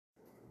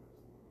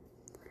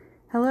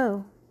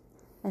Hello,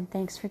 and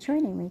thanks for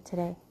joining me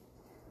today.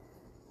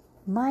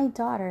 My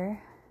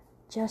daughter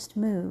just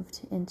moved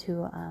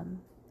into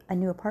a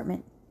new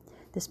apartment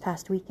this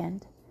past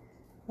weekend,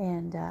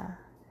 and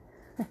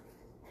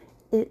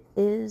it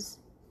is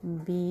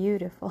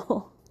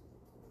beautiful.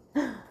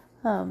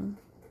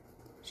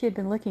 She had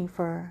been looking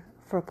for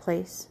a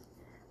place,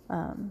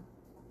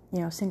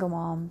 single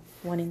mom,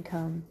 one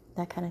income,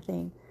 that kind of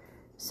thing.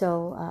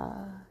 So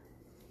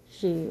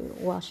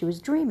while she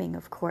was dreaming,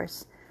 of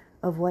course,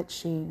 of what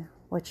she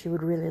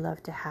would really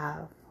love to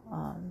have,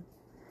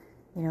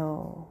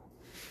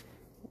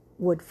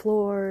 wood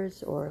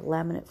floors or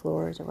laminate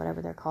floors or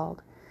whatever they're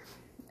called,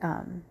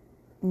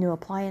 new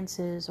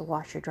appliances, a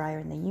washer dryer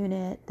in the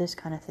unit, this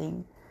kind of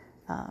thing.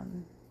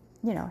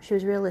 She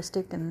was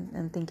realistic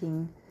and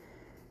thinking,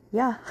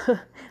 yeah,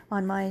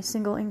 on my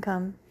single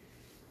income,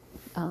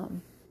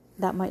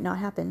 that might not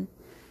happen.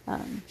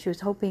 She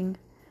was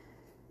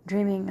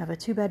dreaming of a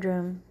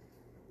 2-bedroom,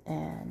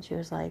 and she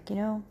was like,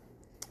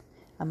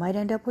 I might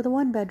end up with a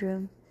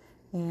 1-bedroom,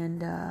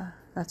 and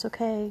that's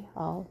okay.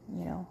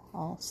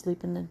 I'll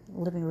sleep in the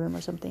living room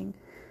or something.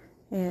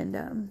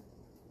 And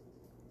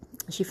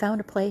she found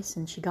a place,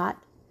 and she got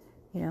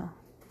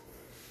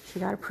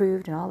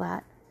approved and all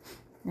that.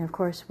 And of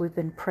course, we've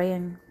been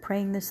praying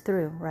this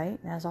through, right?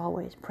 As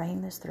always,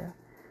 praying this through.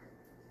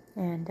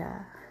 And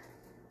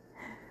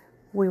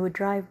we would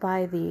drive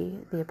by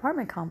the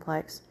apartment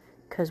complex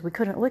because we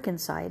couldn't look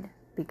inside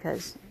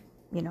because,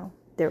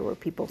 there were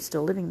people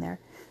still living there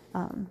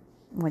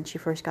when she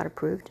first got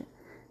approved.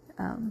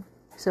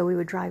 So we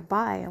would drive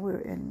by,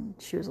 and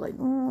she was like,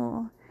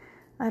 "Oh,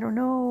 I don't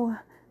know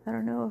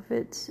if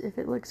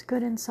it looks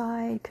good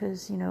inside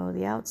because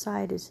the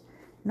outside is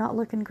not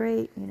looking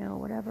great,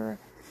 whatever."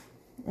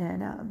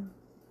 And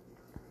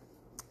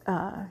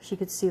she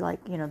could see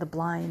the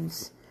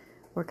blinds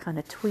were kind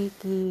of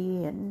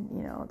tweaky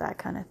and that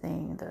kind of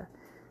thing.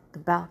 The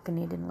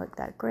balcony didn't look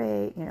that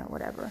great,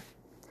 whatever.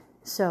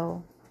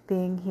 So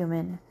being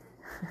human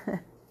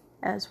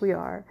as we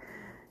are,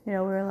 we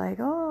were like,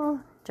 oh,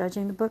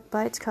 judging the book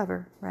by its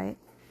cover, right?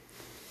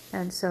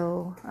 And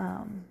so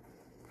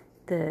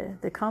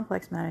the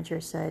complex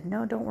manager said,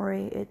 no, don't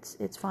worry,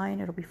 it's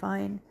fine, it'll be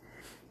fine.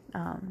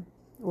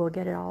 We'll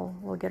get it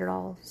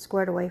all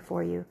squared away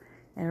for you,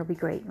 and it'll be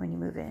great when you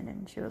move in.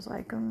 And she was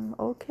like,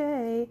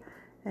 okay.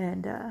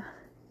 And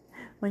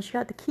when she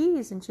got the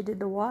keys and she did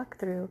the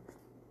walkthrough,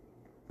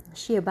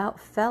 she about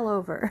fell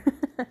over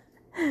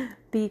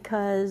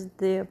because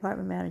the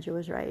apartment manager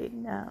was right.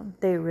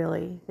 They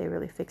really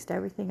fixed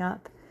everything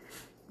up.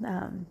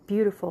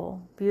 Beautiful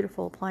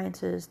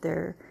appliances.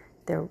 There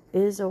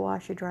is a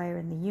washer dryer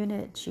in the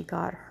unit. She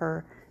got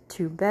her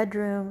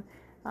 2-bedroom.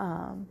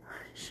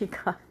 She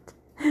got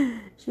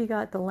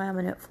the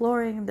laminate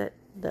flooring that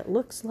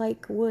looks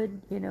like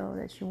wood,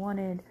 that she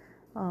wanted.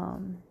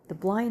 The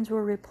blinds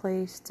were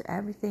replaced.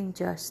 Everything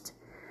just,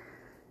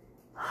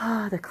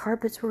 the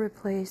carpets were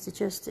replaced.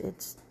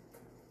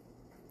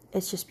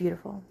 It's just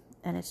beautiful,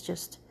 and it's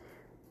just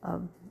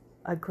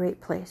a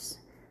great place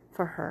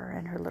for her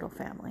and her little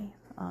family.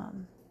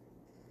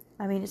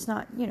 It's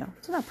not,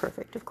 it's not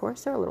perfect, of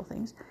course. There are little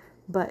things,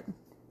 but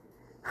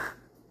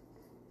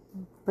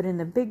in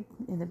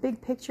the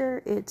big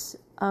picture, it's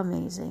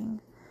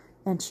amazing.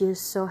 And she is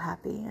so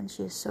happy, and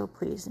she is so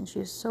pleased, and she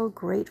is so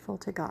grateful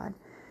to God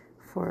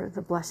for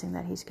the blessing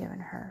that He's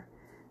given her.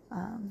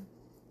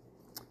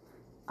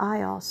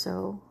 I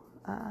also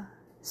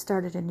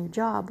started a new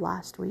job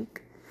last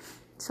week.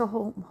 So a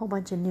whole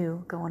bunch of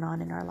new going on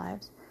in our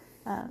lives.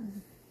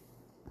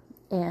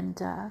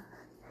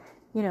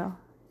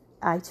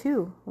 I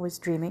too was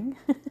dreaming.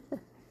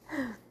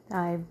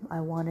 I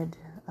wanted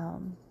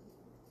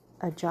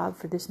a job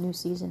for this new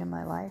season in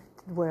my life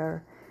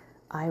where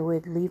I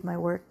would leave my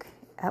work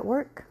at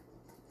work,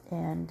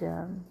 and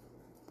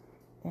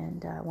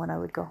when I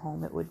would go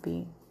home, it would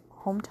be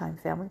home time,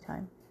 family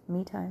time,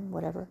 me time,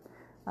 whatever,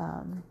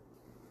 time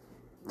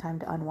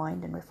to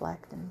unwind and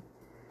reflect and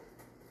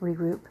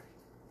regroup.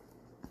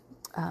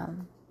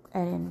 And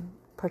in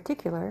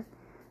particular,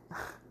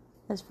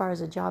 as far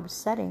as a job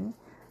setting,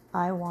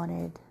 I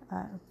wanted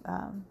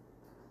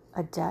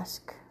a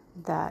desk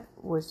that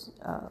was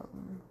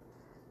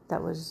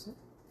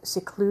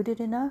secluded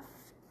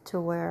enough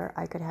to where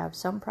I could have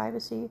some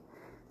privacy,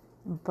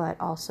 but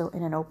also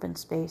in an open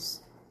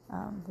space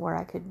where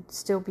I could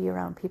still be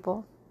around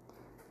people.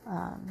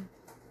 I'm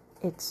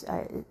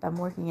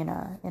working in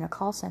a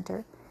call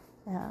center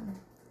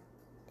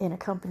in a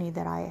company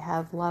that I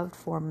have loved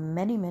for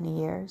many,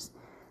 many years,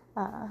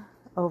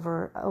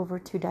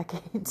 over 2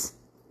 decades.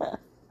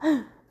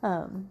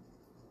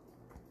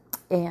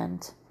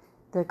 And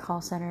the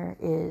call center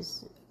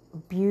is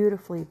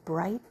beautifully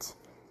bright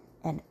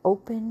and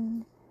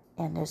open,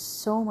 and there's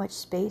so much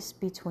space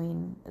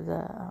between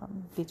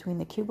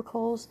the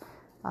cubicles.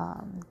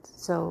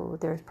 So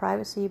there's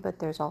privacy, but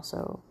there's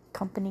also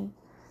company.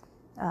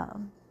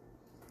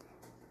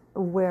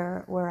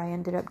 Where I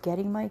ended up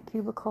getting my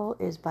cubicle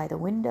is by the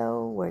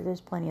window where there's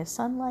plenty of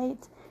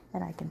sunlight,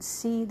 and I can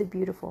see the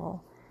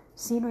beautiful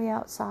scenery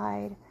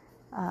outside.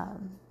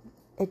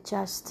 It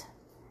just,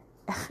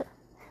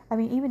 I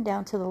mean, even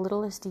down to the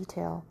littlest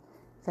detail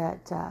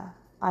that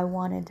I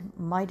wanted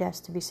my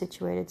desk to be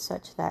situated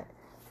such that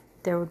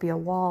there would be a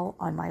wall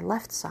on my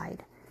left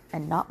side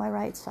and not my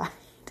right side.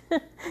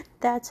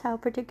 That's how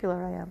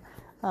particular I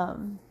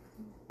am.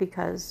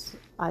 Because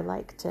I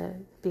like to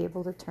be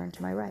able to turn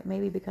to my right.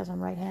 Maybe because I'm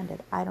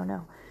right-handed. I don't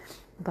know.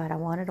 But I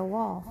wanted a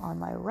wall on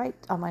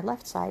my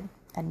left side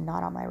and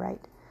not on my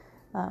right.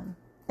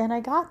 And I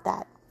got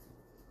that.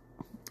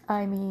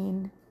 I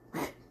mean,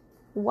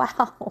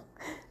 wow.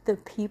 The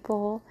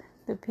people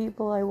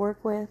I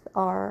work with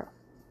are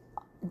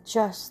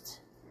just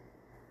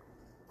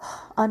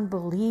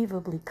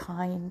unbelievably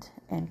kind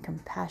and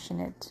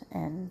compassionate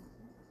and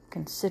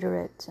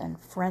considerate and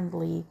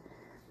friendly.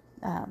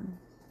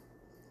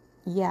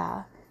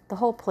 Yeah, the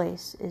whole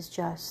place is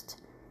just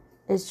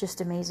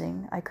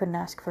amazing. I couldn't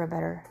ask for a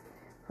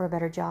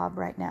better job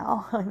right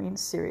now. I mean,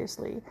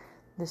 seriously,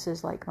 this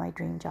is like my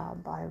dream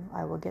job.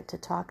 I will get to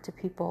talk to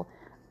people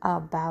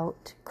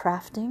about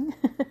crafting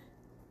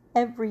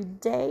every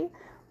day,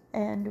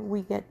 and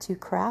we get to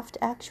craft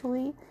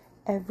actually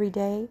every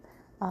day.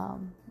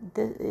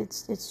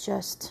 It's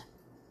just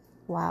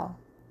wow.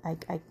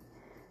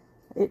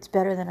 It's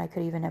better than I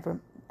could even ever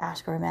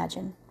ask or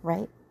imagine,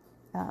 right?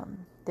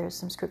 There's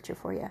some scripture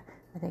for you.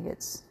 I think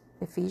it's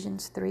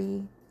Ephesians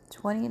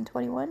 3:20 and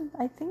 21,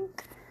 I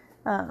think.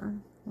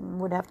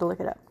 Would have to look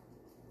it up.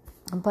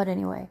 But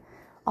anyway,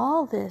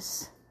 all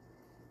this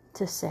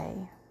to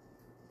say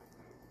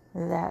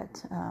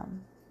that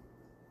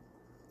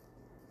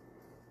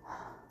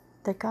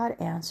that God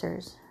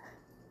answers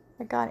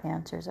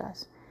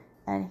us,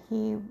 and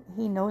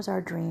He knows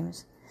our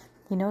dreams,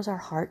 He knows our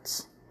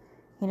hearts,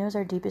 He knows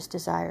our deepest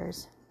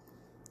desires,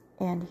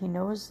 and He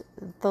knows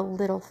the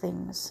little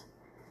things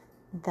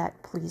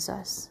that please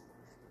us.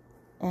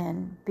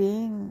 And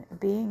being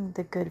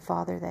the good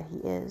Father that He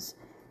is,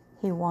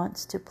 He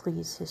wants to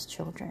please His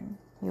children.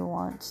 He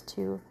wants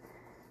to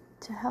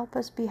help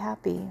us be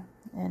happy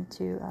and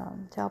to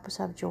help us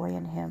have joy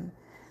in Him.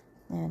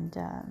 And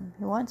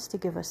He wants to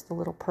give us the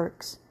little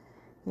perks,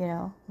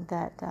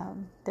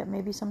 that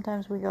maybe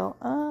sometimes we go,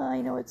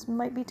 I know it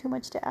might be too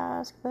much to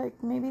ask, but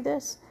maybe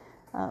this.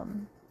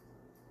 And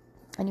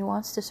He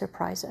wants to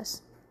surprise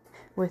us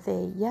with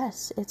a,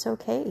 yes, it's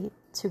okay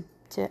to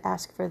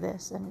ask for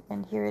this,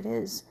 and here it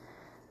is.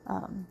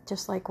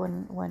 Just like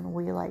when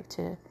we like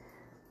to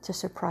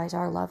surprise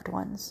our loved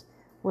ones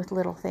with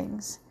little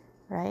things,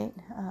 right?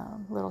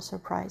 Little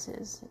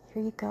surprises.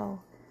 Here you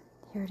go.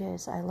 Here it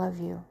is. I love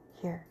you.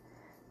 Here.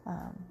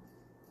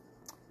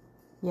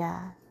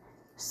 Yeah.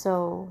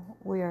 So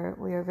we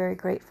are very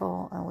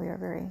grateful, and we are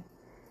very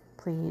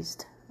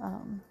pleased.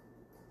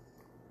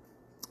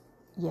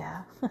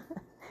 Yeah.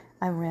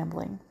 I'm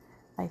rambling,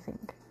 I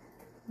think.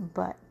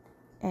 But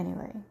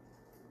anyway,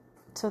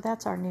 so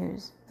that's our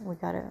news. We've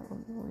got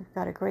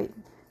a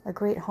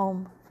great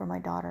home for my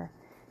daughter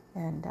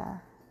and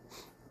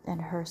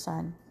her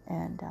son,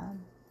 and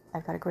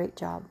I've got a great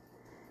job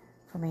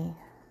for me,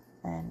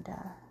 and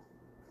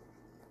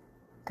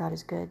God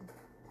is good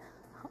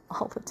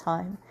all the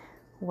time,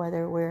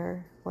 whether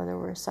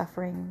we're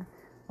suffering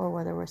or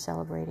whether we're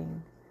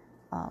celebrating.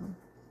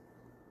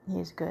 He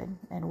is good,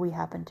 and we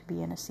happen to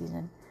be in a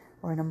season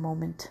or in a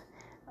moment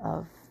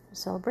of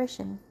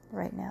celebration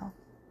right now.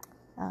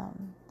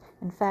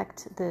 In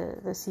fact, the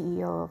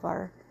CEO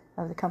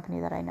of the company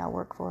that I now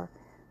work for,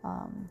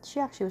 she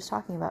actually was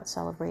talking about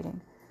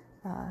celebrating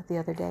the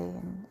other day,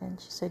 and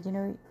she said,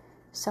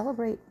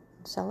 celebrate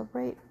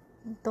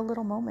the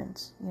little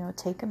moments.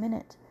 Take a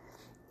minute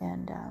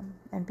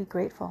and be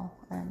grateful,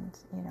 and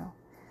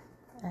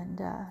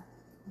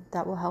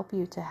that will help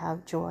you to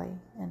have joy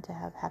and to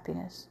have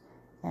happiness,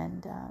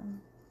 and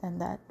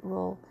that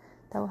will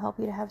help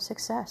you to have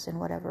success in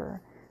whatever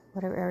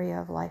area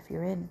of life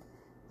you're in.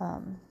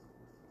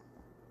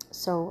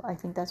 So I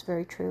think that's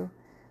very true.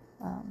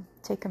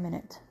 Take a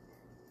minute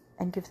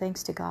and give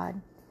thanks to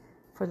God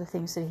for the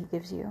things that He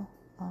gives you.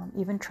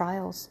 Even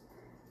trials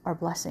are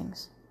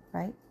blessings,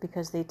 right?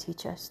 Because they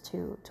teach us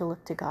to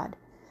look to God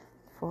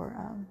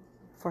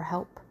for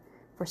help,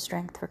 for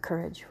strength, for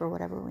courage, for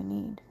whatever we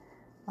need,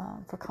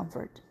 for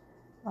comfort,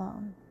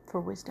 for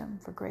wisdom,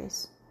 for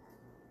grace.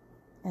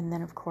 And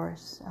then, of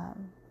course,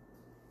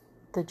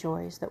 the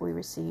joys that we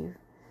receive.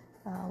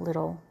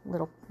 Little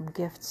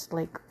gifts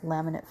like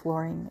laminate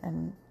flooring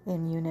and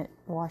in-unit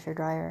washer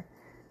dryer,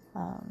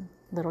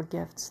 little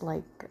gifts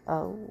like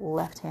a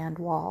left-hand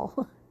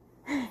wall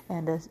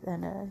and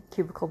a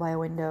cubicle by a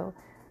window,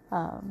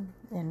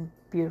 and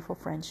beautiful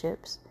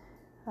friendships.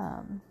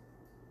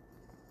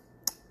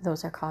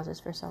 Those are causes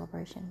for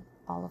celebration,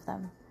 all of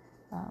them,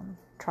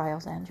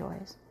 trials and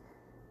joys.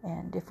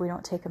 And if we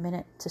don't take a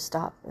minute to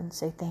stop and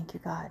say, thank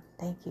you, God,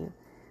 thank you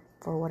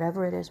for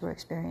whatever it is we're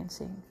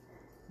experiencing,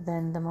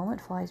 then the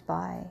moment flies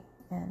by,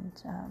 and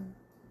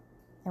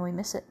we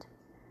miss it.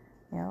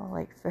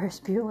 Like Ferris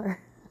Bueller,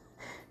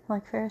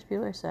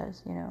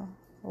 says,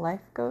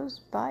 life goes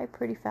by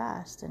pretty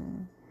fast,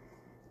 and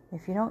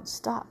if you don't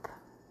stop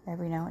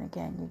every now and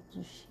again,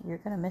 you're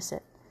gonna miss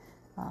it.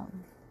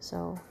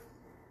 So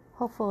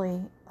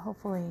hopefully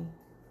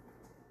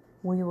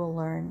we will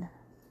learn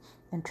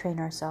and train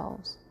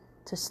ourselves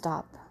to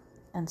stop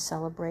and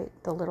celebrate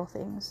the little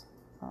things,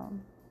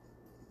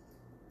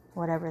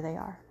 whatever they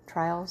are,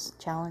 trials,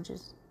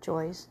 challenges,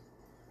 joys,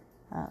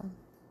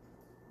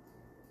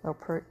 little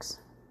perks.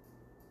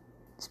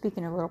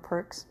 Speaking of little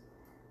perks,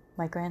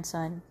 my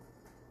grandson,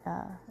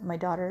 my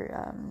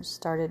daughter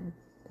started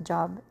a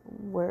job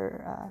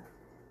where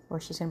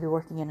she's going to be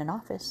working in an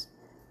office.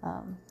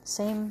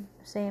 Same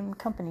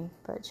company,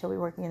 but she'll be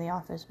working in the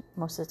office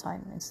most of the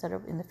time instead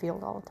of in the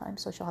field all the time.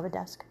 So she'll have a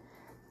desk,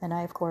 and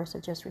I, of course,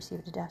 have just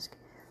received a desk.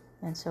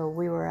 And so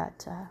we were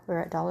at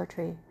Dollar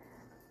Tree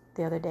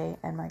the other day,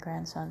 and my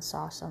grandson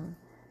saw some,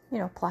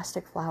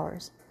 plastic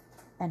flowers,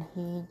 and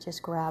he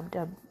just grabbed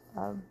a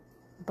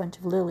bunch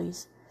of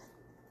lilies,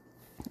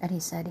 and he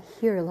said,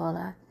 "Here,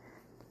 Lola,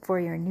 for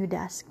your new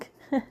desk."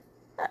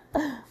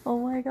 Oh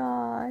my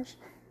gosh.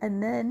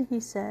 And then he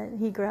said,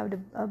 he grabbed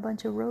a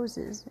bunch of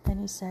roses, and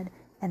he said,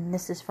 "And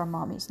this is for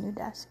Mommy's new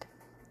desk."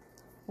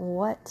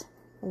 What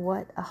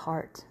a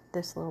heart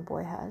this little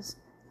boy has.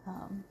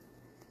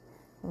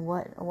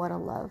 What a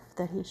love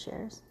that he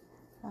shares.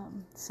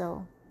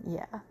 So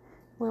yeah,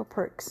 little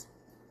perks.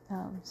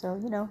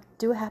 So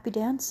do a happy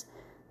dance,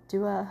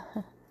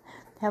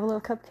 have a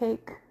little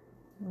cupcake,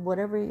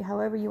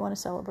 however you want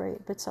to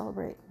celebrate, but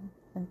celebrate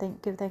and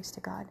give thanks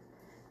to God.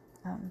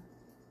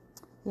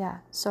 Yeah,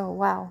 so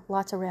wow,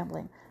 lots of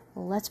rambling.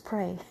 Let's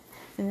pray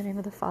in the name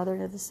of the Father,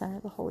 and of the Son, and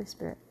of the Holy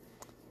Spirit.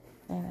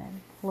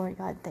 Amen. Lord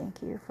God,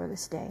 thank you for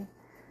this day.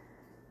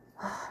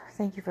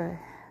 Thank you for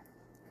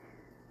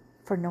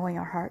knowing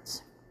our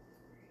hearts,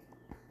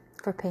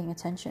 for paying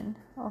attention.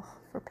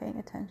 For paying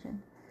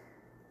attention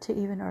to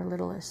even our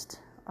littlest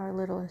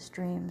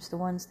dreams, the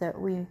ones that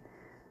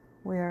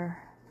we're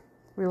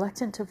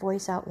reluctant to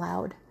voice out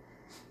loud,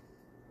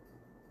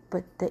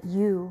 but that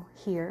you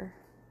hear,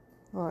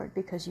 Lord,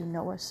 because you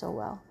know us so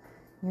well.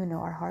 You know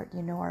our heart,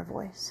 you know our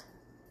voice.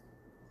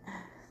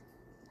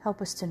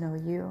 Help us to know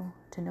you,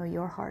 to know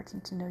your heart,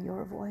 and to know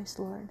your voice,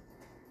 Lord,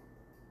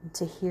 and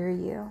to hear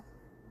you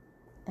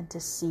and to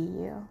see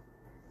you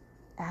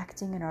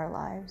acting in our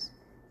lives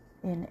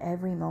in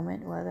every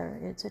moment, whether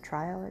it's a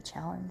trial, a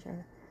challenge,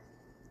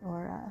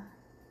 or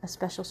a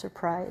special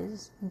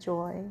surprise,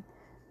 joy,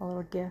 a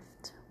little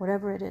gift,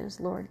 whatever it is.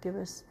 Lord, give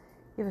us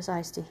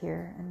eyes to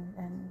hear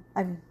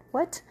and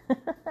what?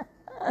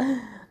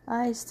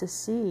 Eyes to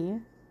see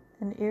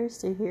and ears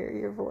to hear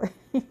your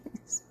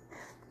voice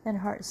and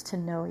hearts to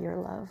know your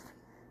love,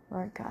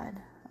 Lord God.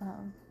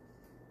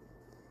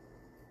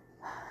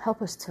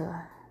 Help us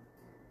to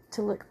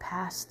look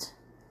past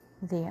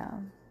the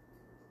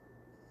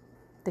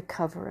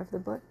cover of the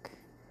book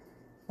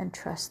and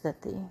trust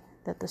that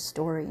the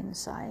story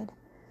inside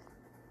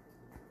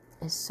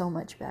is so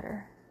much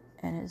better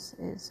and is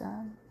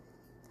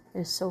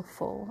so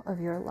full of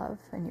your love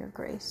and your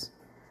grace,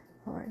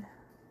 Lord.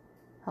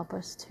 Help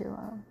us to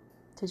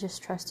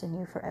just trust in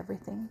you for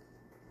everything.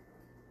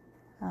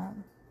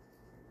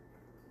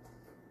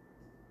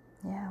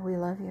 Yeah, we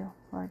love you,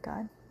 Lord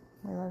God.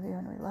 We love you,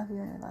 and we love you,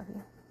 and we love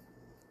you.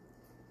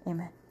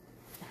 Amen.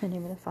 In the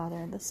name of the Father,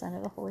 and the Son,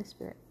 and the Holy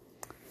Spirit.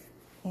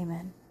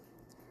 Amen.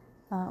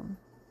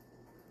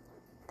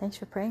 Thanks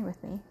for praying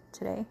with me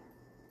today.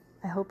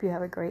 I hope you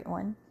have a great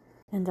one,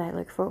 and I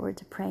look forward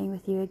to praying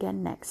with you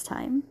again next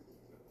time.